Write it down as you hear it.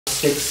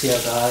drumsticks here,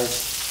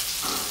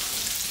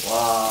 guys.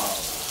 Wow.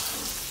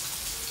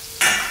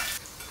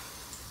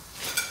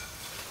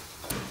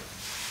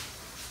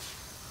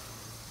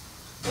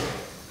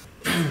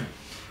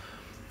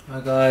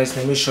 Alright guys,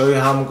 let me show you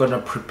how I'm gonna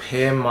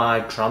prepare my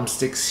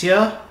drumsticks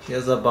here.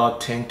 Here's about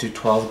 10 to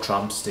 12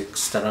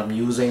 drumsticks that I'm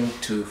using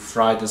to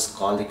fry this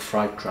garlic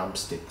fried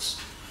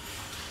drumsticks.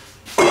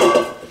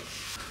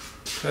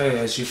 Okay,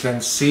 as you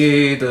can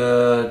see,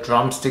 the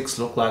drumsticks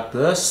look like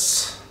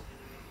this.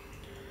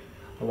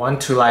 I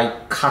want to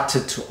cut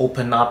it to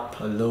open up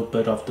a little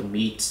bit of the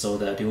meat so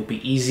that it will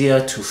be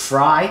easier to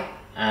fry,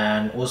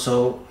 and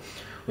also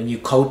when you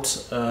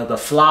coat the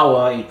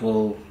flour,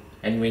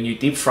 and when you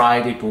deep fry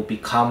it, it will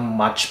become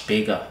much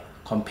bigger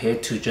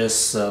compared to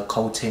just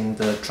coating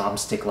the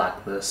drumstick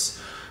like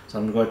this. So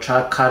I'm going to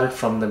try to cut it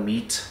from the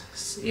meat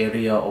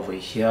area over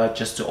here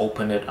just to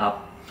open it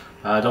up.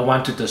 I don't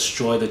want to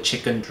destroy the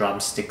chicken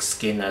drumstick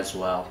skin as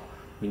well.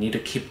 We need to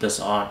keep this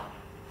on.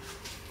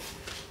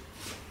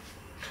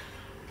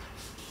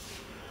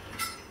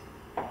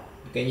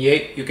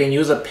 You can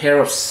use a pair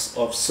of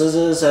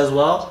scissors as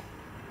well.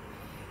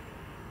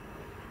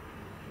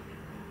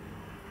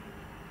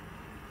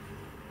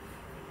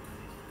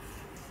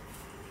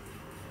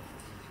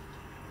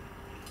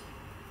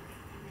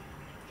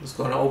 Just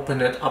gonna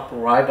open it up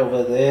right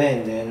over there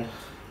and then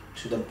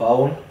to the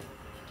bone.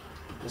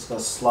 Just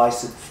gonna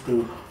slice it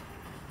through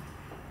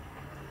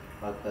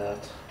like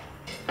that.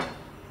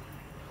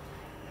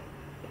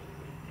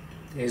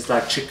 It's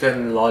like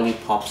chicken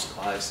lollipops,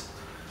 guys.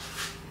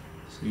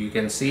 So you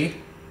can see.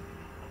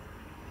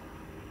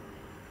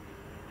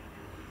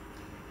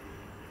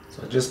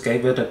 So I just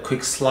gave it a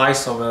quick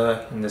slice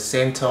over in the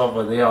center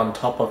over there on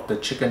top of the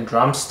chicken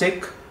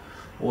drumstick,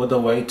 all the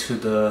way to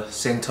the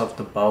center of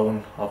the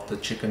bone of the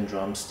chicken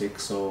drumstick.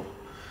 So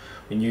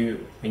when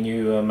you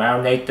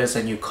marinate this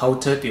and you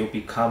coat it, it will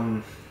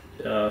become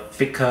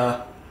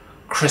thicker,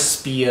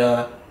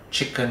 crispier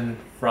chicken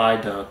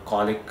fried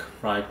garlic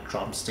fried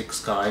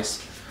drumsticks,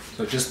 guys.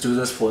 So just do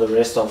this for the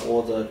rest of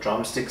all the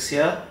drumsticks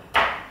here.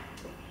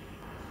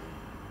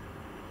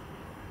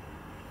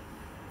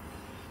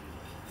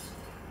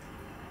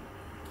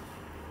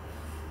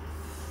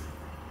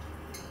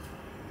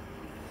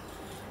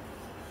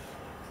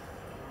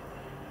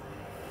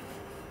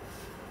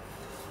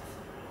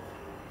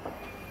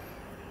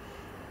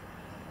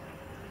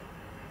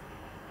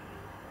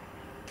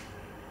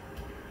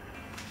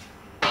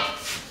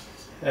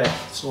 Okay,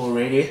 it's all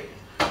ready.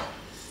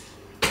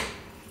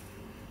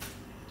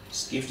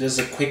 Just give this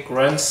a quick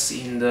rinse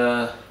in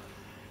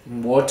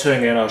water,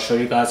 and then I'll show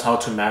you guys how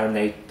to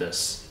marinate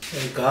this.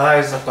 Okay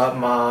guys, I've got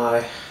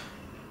my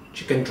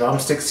chicken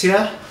drumsticks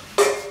here.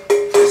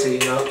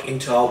 Placing it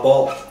into our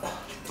bowl.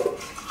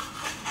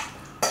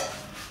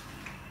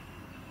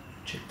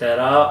 Check that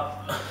out.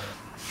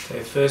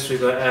 Okay, first we're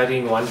going to add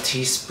in 1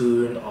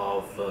 teaspoon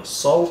of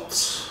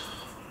salt.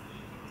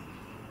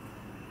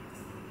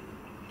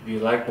 If you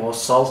like more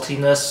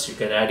saltiness, you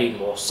can add in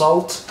more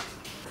salt.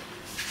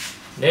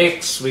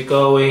 Next, we're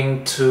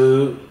going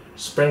to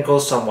sprinkle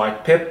some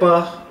white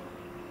pepper.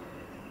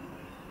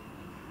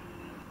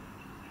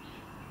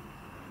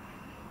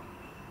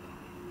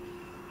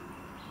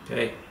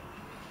 Okay,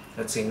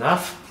 that's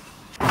enough.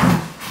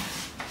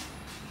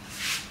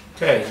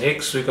 Okay,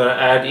 next we're gonna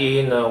add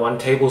in 1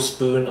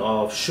 tablespoon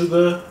of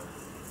sugar.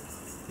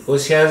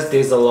 Because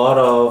there's a lot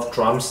of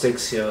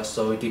drumsticks here,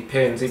 so it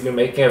depends. If you're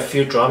making a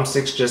few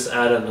drumsticks, just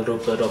add a little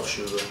bit of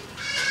sugar.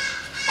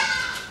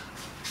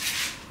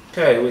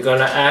 Okay, we're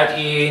gonna add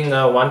in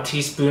 1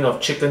 teaspoon of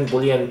chicken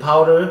bouillon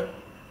powder.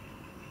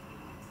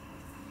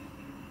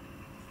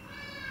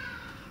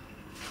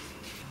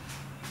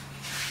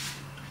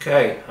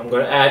 Okay, I'm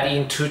gonna add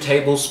in 2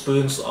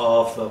 tablespoons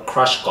of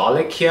crushed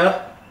garlic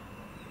here.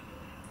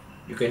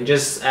 You can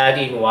just add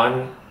in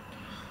 1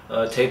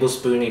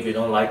 tablespoon if you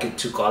don't like it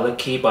too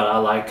garlicky, but I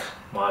like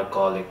my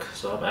garlic,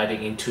 so I'm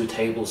adding in 2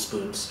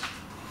 tablespoons.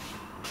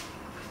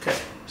 Okay,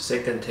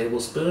 2nd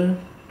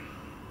tablespoon.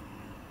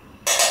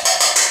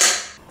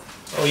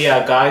 Oh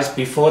yeah guys,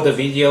 before the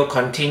video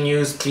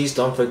continues, please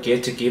don't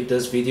forget to give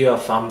this video a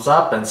thumbs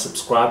up and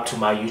subscribe to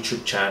my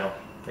YouTube channel.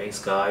 Thanks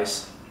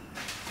guys.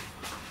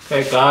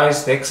 Okay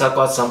guys, next I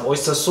got some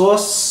oyster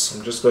sauce.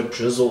 I'm just going to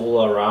drizzle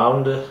all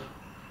around.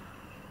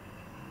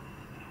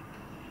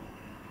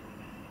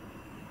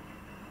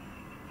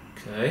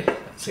 Okay,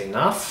 that's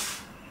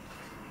enough.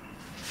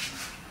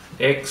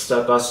 Next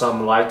I got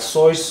some light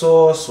soy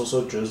sauce,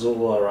 also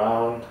drizzle all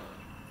around.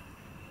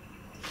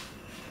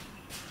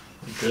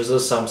 Drizzle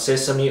some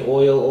sesame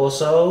oil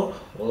also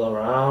all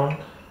around.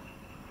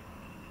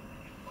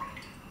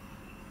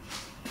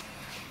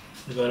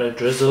 We're gonna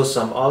drizzle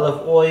some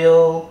olive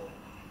oil.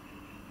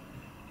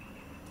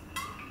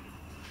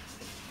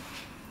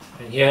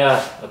 And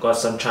here I got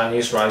some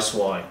Chinese rice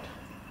wine.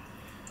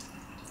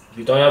 If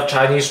you don't have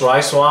Chinese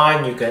rice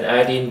wine, you can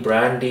add in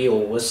brandy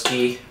or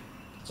whiskey.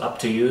 It's up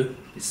to you,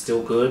 it's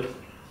still good.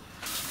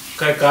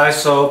 Okay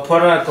guys, so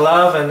put on a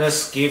glove and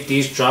let's give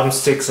these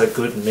drumsticks a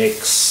good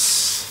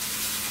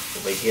mix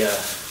over here.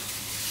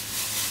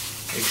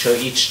 Make sure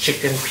each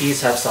chicken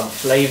piece has some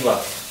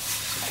flavor.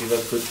 Give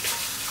a good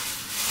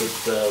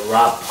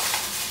rub,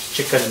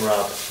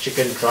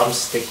 chicken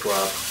drumstick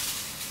rub.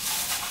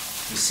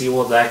 You see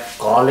all that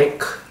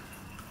garlic?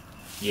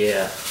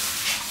 Yeah,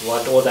 you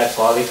want all that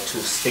garlic to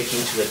stick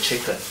into the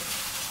chicken.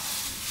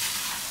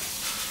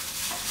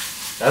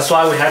 That's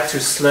why we had to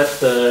slit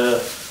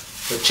the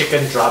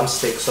chicken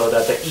drumstick, so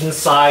that the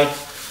inside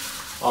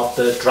of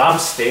the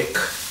drumstick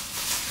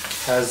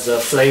has the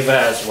flavor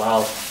as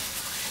well.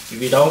 If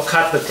you don't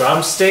cut the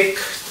drumstick,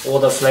 all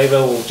the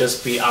flavor will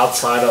just be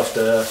outside of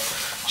the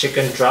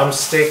chicken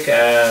drumstick,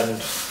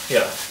 and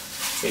yeah,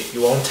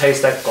 you won't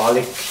taste that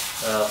garlic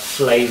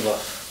flavor.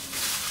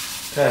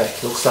 Okay,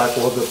 looks like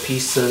all the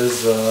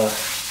pieces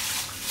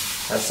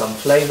have some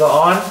flavor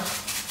on.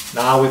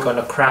 Now we're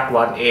gonna crack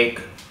one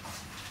egg.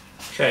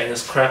 Okay,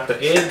 let's crack the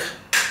egg.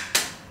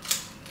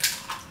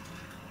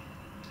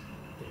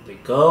 There we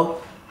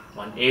go,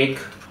 one egg.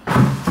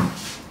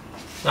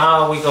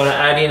 Now we're gonna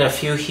add in a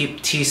few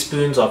heaped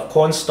teaspoons of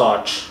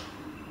cornstarch.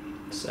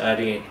 Let's add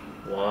in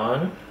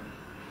one.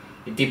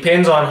 It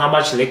depends on how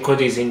much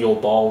liquid is in your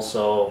bowl,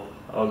 so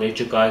I'll let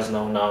you guys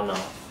know now.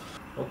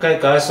 Okay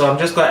guys, so I'm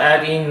just gonna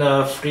add in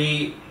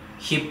 3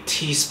 heaped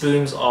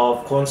teaspoons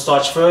of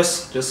cornstarch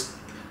first. Just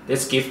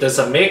let's give this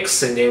a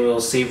mix, and then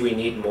we'll see if we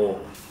need more.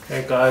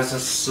 Okay guys,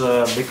 let's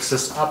mix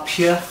this up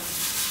here.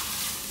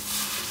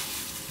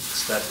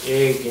 Mix that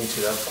egg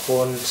into that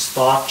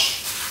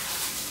cornstarch.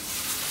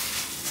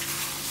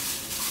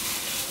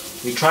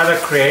 We try to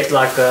create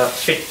like a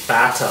thick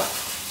batter,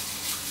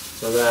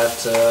 so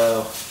that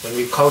when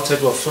we coat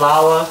it with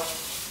flour,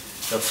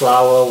 the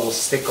flour will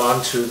stick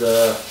onto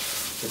the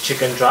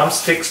chicken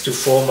drumsticks to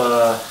form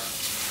a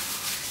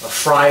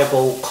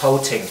friable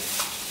coating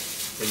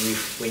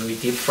when we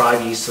deep fry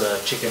these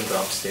chicken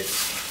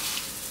drumsticks.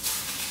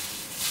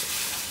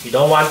 You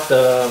don't want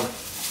the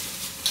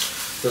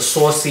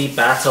saucy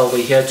batter over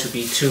here to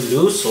be too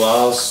loose, or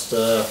else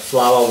the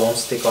flour won't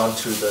stick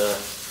onto the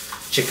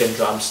chicken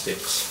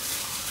drumsticks.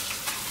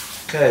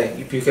 Okay,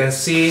 if you can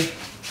see,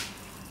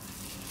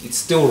 it's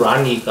still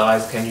runny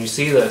guys. Can you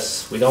see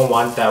this? We don't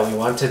want that. We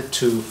want it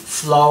to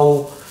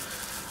flow.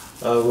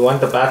 We want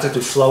the batter to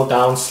flow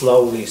down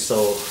slowly,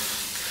 so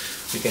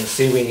you can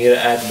see we need to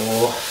add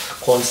more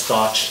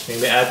cornstarch.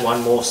 Maybe add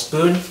 1 more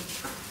spoon.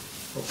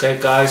 Okay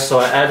guys, so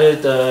I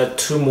added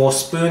 2 more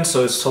spoons,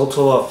 so it's a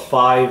total of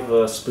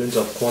 5 spoons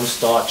of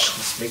cornstarch.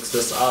 Let's mix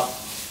this up.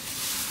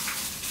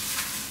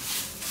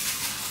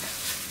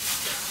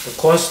 The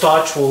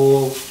cornstarch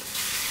will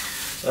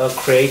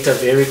create a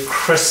very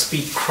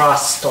crispy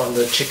crust on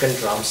the chicken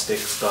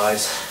drumsticks,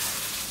 guys.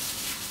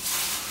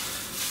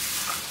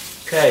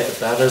 Okay, the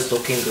batter is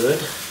looking good.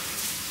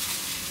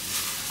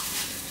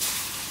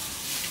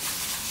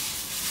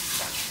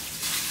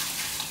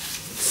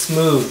 It's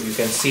smooth. You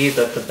can see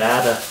that the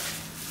batter,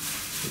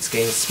 it's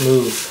getting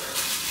smooth.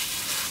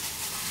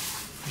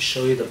 Let me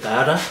show you the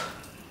batter.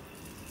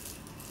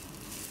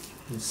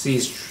 You can see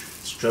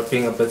it's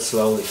dripping a bit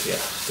slowly. Yeah,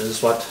 this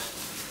is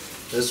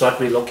what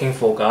we're looking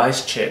for,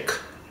 guys. Check.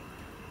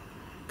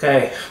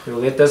 Okay, we'll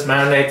let this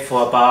marinate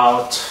for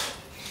about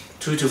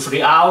 2 to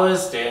 3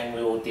 hours, then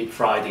we will deep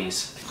fry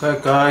these. Okay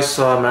guys,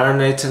 so I'm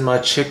marinating my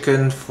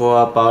chicken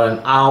for about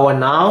an hour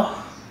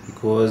now,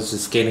 because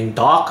it's getting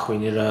dark. We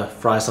need to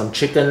fry some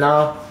chicken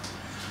now.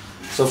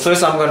 So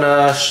first I'm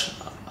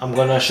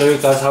gonna show you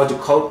guys how to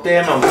coat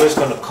them. I'm first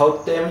gonna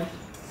coat them,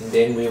 and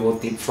then we will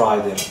deep fry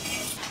them.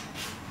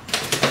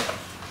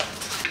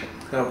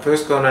 Okay, I'm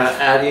first gonna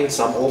add in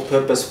some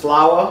all-purpose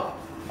flour.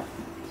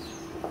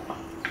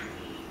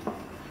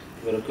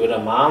 Give it a good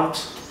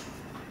amount.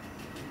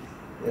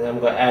 Then I'm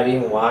going to add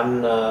in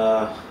 1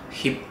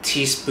 heaped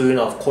teaspoon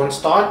of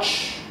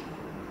cornstarch.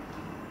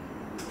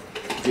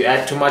 If you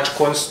add too much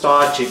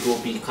cornstarch, it will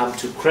become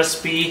too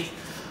crispy.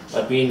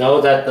 But we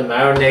know that the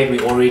marinade,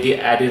 we already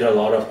added a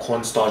lot of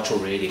cornstarch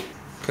already.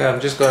 Okay, I'm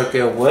just going to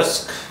get a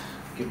whisk.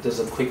 Give this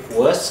a quick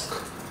whisk.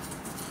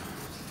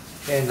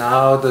 Okay,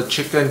 now the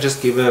chicken,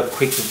 just give it a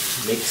quick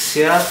mix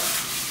here.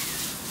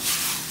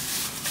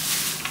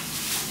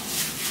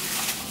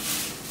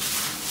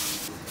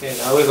 Okay,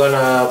 now we're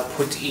gonna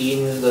put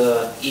in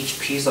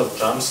each piece of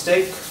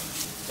drumstick.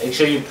 Make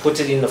sure you put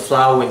it in the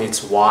flour when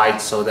it's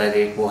wide, so that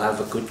it will have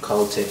a good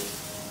coating.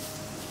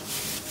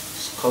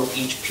 Just coat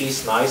each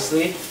piece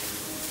nicely.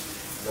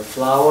 The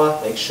flour,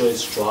 make sure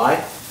it's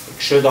dry.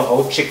 Make sure the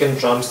whole chicken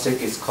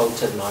drumstick is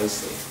coated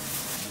nicely.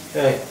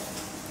 Okay,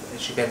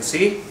 as you can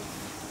see,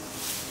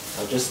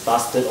 I'll just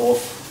dust it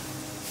off.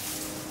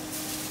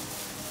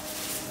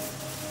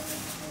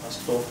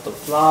 Dust off the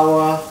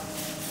flour.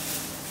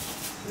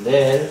 And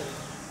then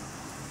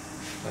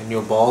in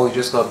your bowl, you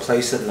just gotta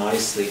place it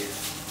nicely.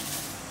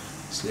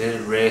 Just let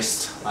it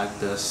rest like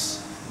this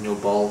in your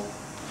bowl.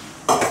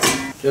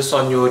 Just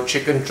on your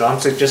chicken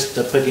drumstick, just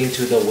dip it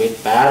into the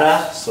wet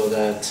batter, so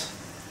that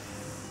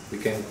we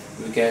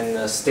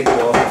can stick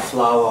all the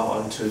flour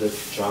onto the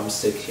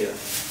drumstick here.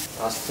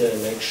 Dust it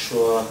and make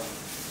sure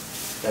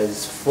that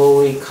it's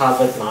fully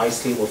covered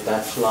nicely with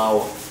that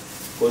flour,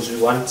 because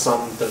we want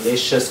some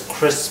delicious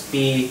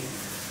crispy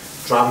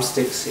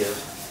drumsticks here.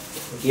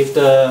 Give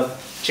the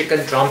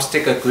chicken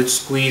drumstick a good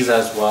squeeze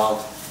as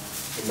well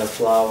in the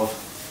flour.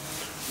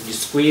 If you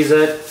squeeze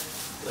it,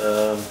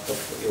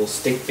 it will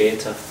stick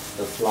better,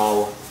 the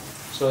flour.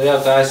 So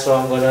yeah guys, so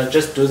I'm gonna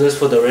just do this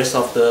for the rest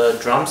of the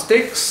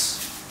drumsticks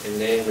and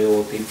then we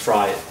will deep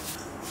fry it.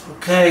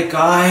 Okay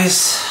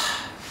guys,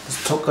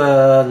 this took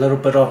a little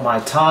bit of my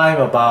time,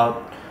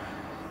 about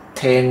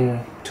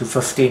 10 to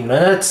 15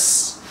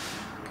 minutes.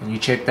 Can you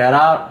check that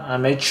out? I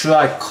made sure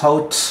I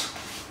coat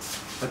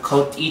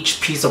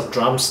each piece of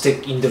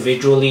drumstick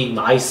individually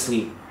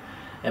nicely,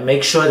 and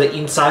make sure the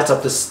insides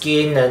of the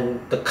skin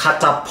and the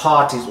cut up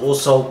part is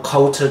also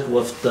coated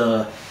with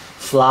the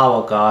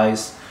flour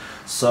guys.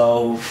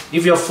 So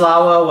if your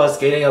flour was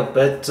getting a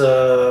bit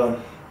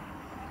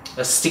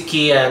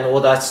sticky and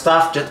all that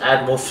stuff, just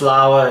add more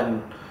flour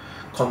and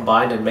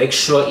combine it. Make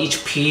sure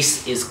each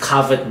piece is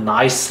covered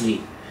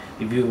nicely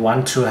if you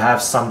want to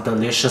have some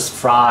delicious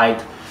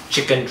fried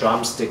chicken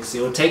drumsticks.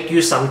 It will take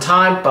you some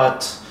time,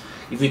 but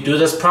if you do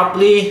this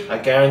properly, I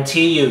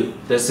guarantee you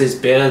this is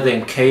better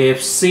than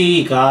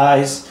KFC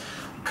guys.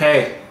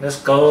 Okay,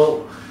 let's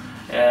go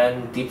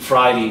and deep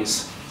fry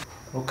these.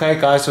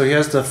 Okay guys, so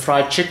here's the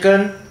fried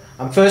chicken.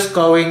 I'm first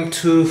going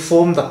to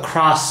form the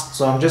crust,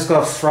 so I'm just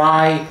going to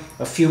fry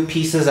a few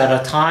pieces at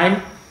a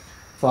time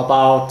for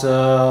about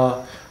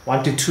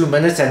 1 to 2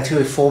 minutes until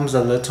it forms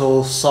a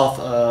little soft,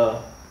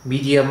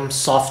 medium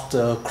soft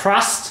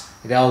crust.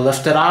 Then I'll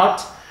lift it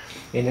out,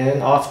 and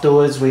then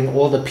afterwards when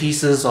all the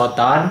pieces are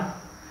done,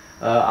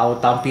 I'll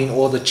dump in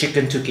all the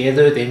chicken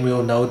together. Then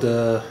we'll know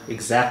the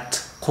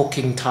exact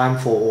cooking time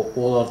for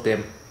all of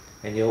them,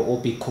 and they'll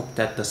all be cooked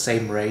at the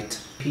same rate.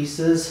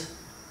 Pieces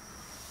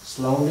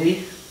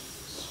slowly.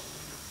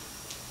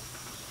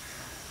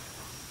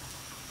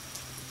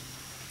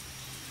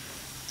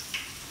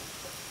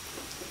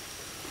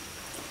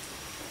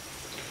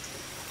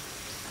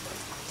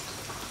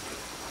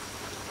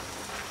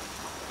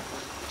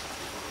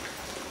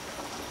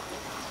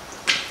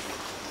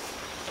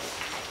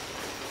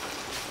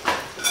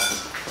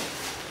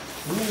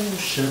 Oh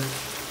shit.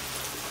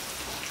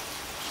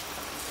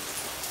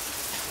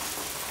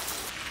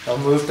 I'll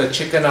move the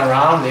chicken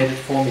around, let it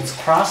form its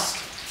crust.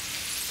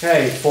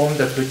 Okay, it formed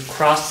a good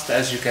crust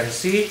as you can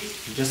see.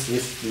 You just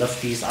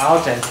lift these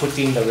out and put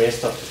in the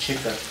rest of the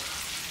chicken.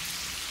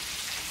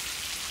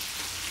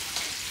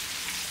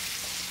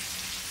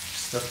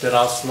 Just lift it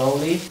out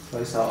slowly.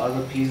 Place our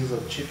other pieces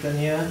of chicken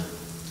here.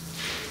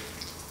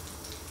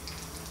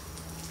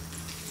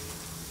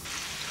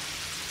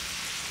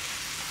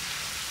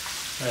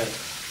 Right,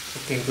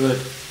 looking good.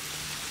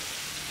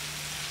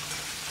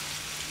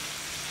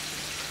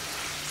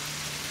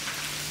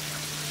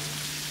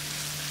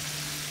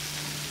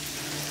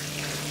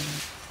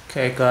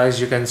 Okay guys,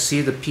 you can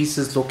see the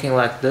pieces looking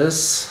like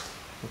this,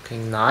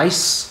 looking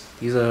nice.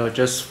 These are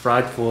just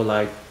fried for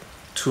like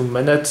 2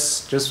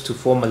 minutes just to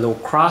form a little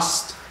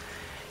crust,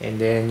 and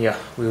then yeah,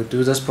 we'll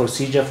do this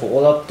procedure for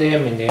all of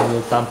them, and then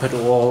we'll dump it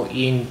all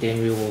in. Then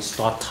we will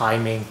start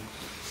timing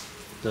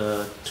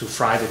to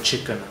fry the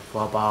chicken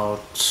for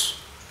about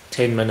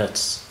 10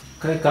 minutes.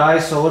 Okay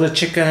guys, so all the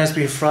chicken has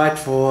been fried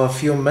for a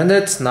few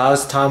minutes. Now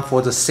it's time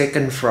for the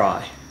second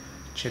fry.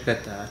 Check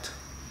at that.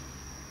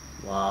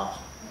 Wow.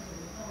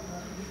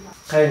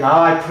 Okay,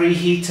 now I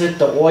preheated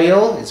the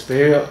oil.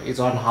 It's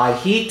on high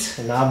heat,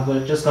 and now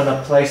I'm just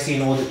gonna place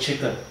in all the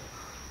chicken.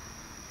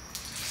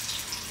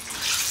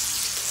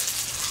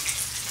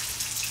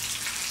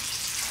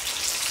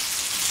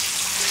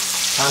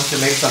 Time to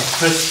make some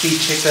crispy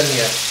chicken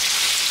here.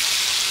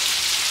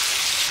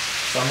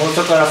 So I'm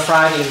also gonna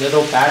fry it in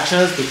little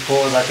batches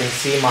because I can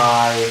see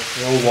my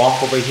little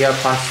wok over here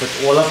can't fit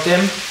all of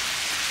them.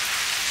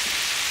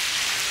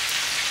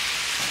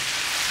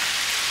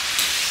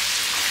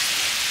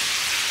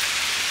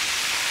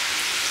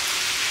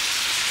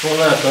 Sooner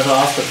or better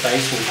off the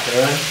base will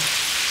turn.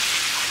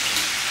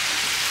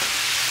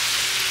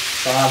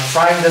 So I'm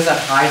frying this at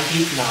high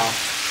heat now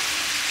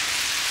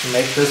to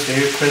make this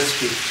very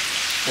crispy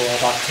for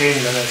about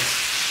 10 minutes.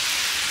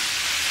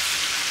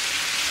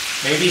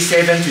 Maybe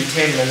 7 to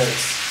 10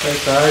 minutes. Okay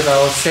guys,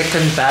 our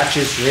second batch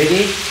is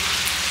ready.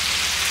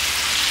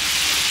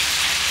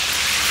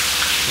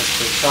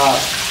 Let's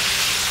start.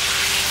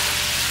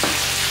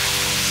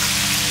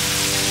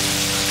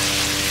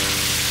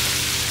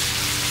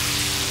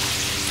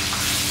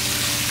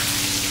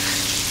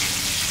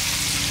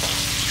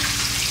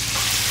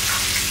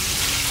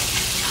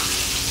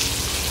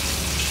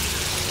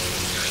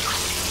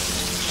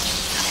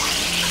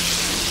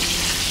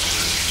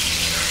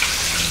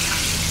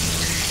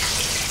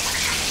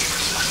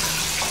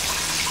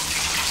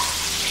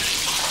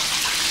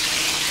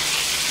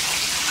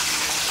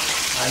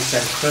 Nice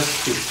and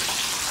crispy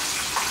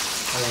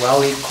and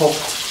well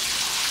cooked.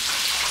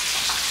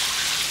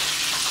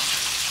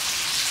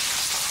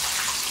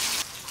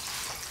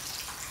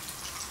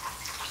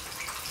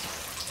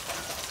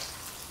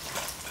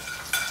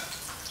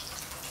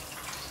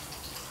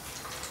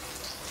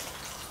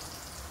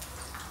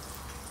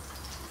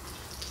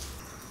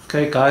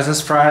 Okay guys,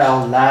 let's fry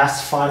our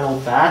last final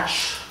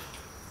batch.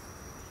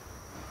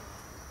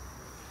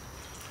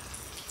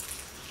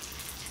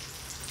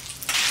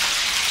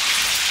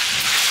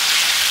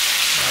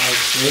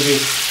 maybe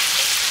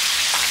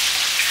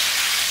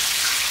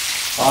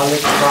garlic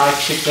fried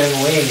chicken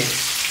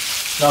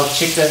wings. No,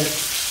 chicken,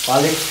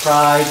 garlic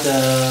fried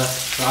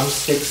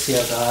drumsticks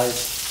here,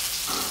 guys.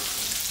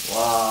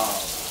 Wow.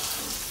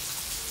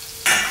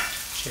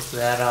 Check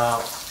that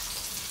out.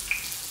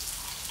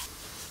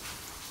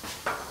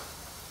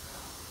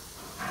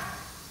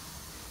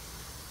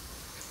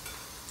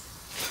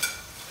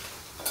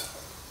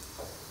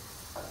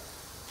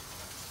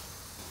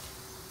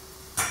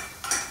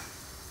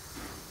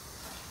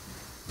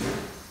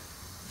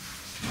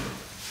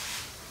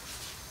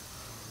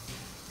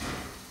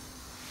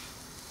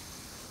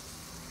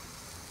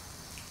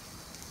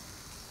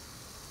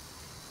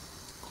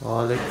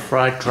 Garlic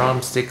fried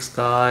drumsticks,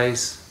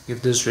 guys.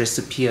 Give this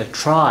recipe a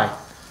try.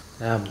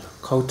 Damn, the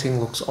coating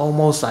looks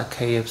almost like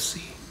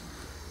KFC.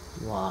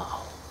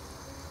 Wow.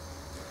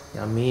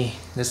 Yummy.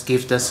 Let's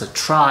give this a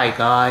try,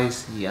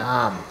 guys.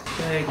 Yum.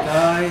 Okay,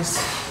 guys.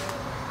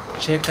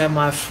 Check out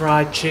my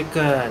fried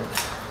chicken.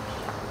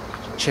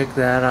 Check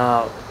that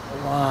out.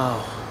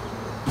 Wow.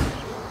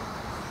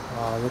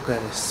 Wow, look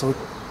at it. So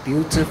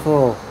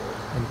beautiful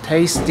and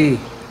tasty.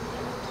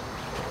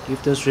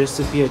 Give this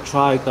recipe a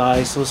try,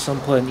 guys. So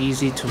simple and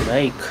easy to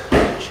make.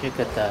 Check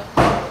at that.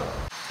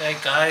 Okay,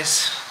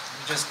 guys,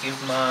 let me just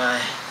give my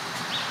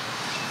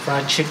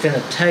fried chicken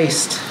a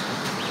taste.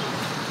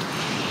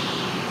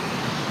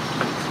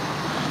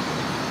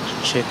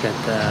 Check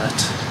at that.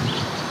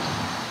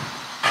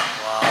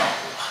 Wow.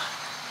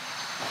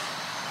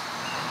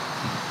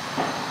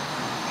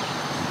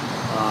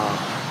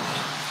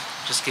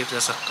 Wow. Just give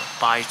this a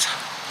bite.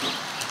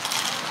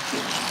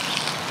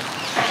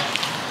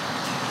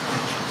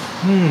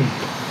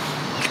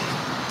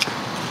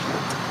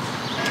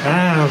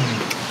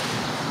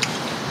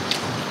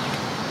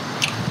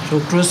 So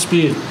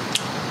crispy,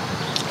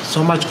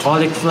 so much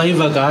garlic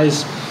flavor,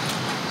 guys.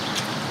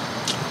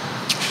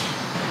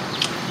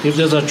 Give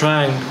this a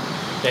try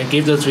and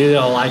give this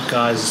video a like,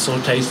 guys. It's so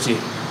tasty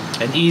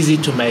and easy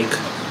to make.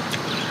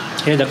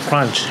 Hear the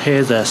crunch,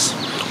 hear this.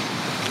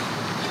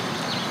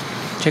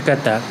 Check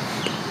out that.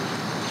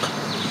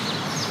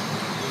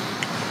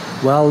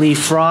 Well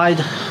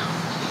fried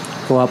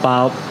for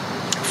about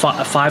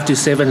 5 to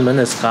 7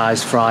 minutes,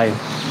 guys. Fry.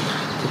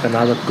 Take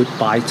another good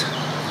bite.